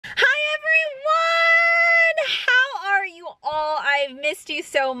I've missed you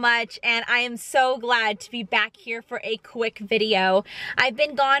so much, and I am so glad to be back here for a quick video. I've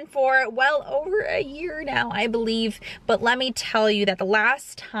been gone for well over a year now, I believe, but let me tell you that the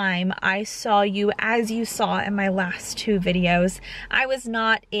last time I saw you, as you saw in my last two videos, I was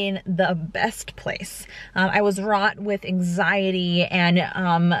not in the best place. I was wrought with anxiety, and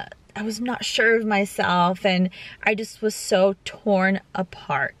I was not sure of myself, and I just was so torn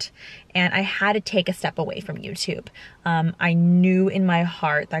apart, and I had to take a step away from YouTube. I knew in my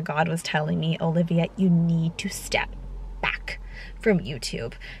heart that God was telling me, Olivia, you need to step back from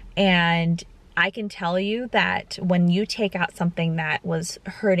YouTube. And I can tell you that when you take out something that was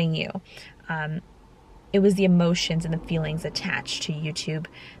hurting you, it was the emotions and the feelings attached to YouTube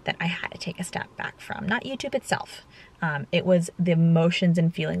that I had to take a step back from. Not YouTube itself. It was the emotions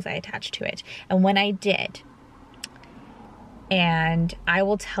and feelings I attached to it. And when I did, and I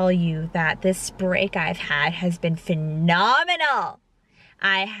will tell you that this break I've had has been phenomenal.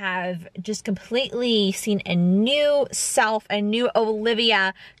 I have just completely seen a new self, a new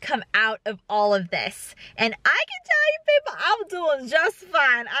Olivia come out of all of this. And I can tell you people, I'm doing just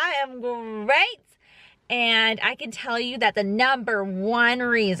fine. I am great. And I can tell you that the number one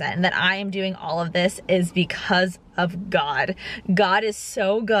reason that I am doing all of this is because of God. God is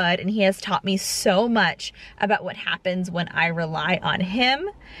so good, and He has taught me so much about what happens when I rely on Him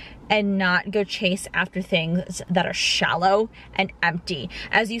and not go chase after things that are shallow and empty.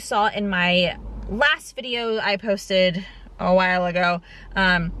 As you saw in my last video I posted a while ago,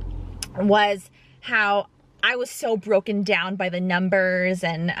 was how I was so broken down by the numbers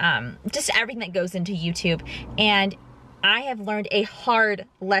and just everything that goes into YouTube. And I have learned a hard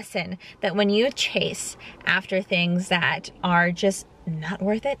lesson that when you chase after things that are just not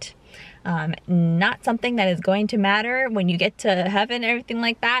worth it, not something that is going to matter when you get to heaven, everything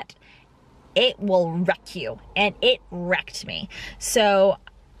like that, it will wreck you. And it wrecked me. So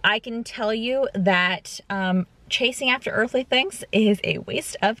I can tell you that chasing after earthly things is a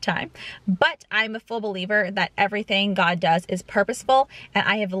waste of time, but I'm a full believer that everything God does is purposeful, and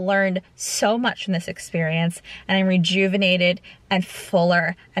I have learned so much from this experience, and I'm rejuvenated and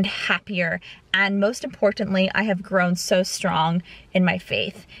fuller and happier, and most importantly, I have grown so strong in my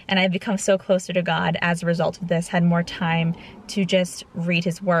faith, and I've become so closer to God as a result of this, had more time to just read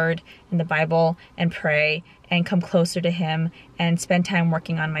His Word in the Bible and pray and come closer to Him and spend time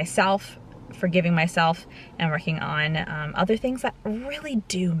working on myself, forgiving myself, and working on other things that really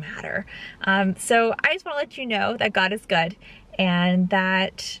do matter. So I just want to let you know that God is good and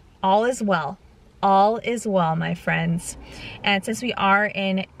that all is well. All is well, my friends. And since we are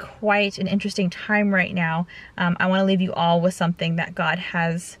in quite an interesting time right now, I want to leave you all with something that God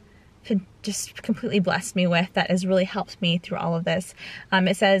has just completely blessed me with that has really helped me through all of this.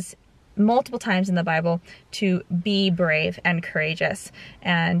 It says multiple times in the Bible to be brave and courageous,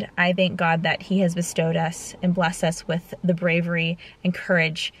 and I thank God that He has bestowed us and blessed us with the bravery and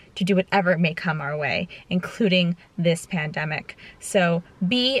courage to do whatever may come our way, including this pandemic. So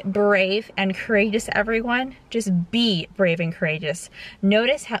be brave and courageous, everyone. Just be brave and courageous.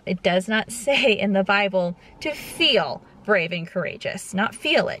 Notice how it does not say in the Bible to feel brave and courageous. Not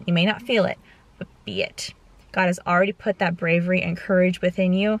feel it. You may not feel it, but be it. God has already put that bravery and courage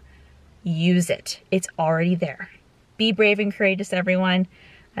within you. Use it. It's already there. Be brave and courageous, everyone.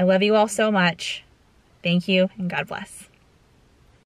 I love you all so much. Thank you, and God bless.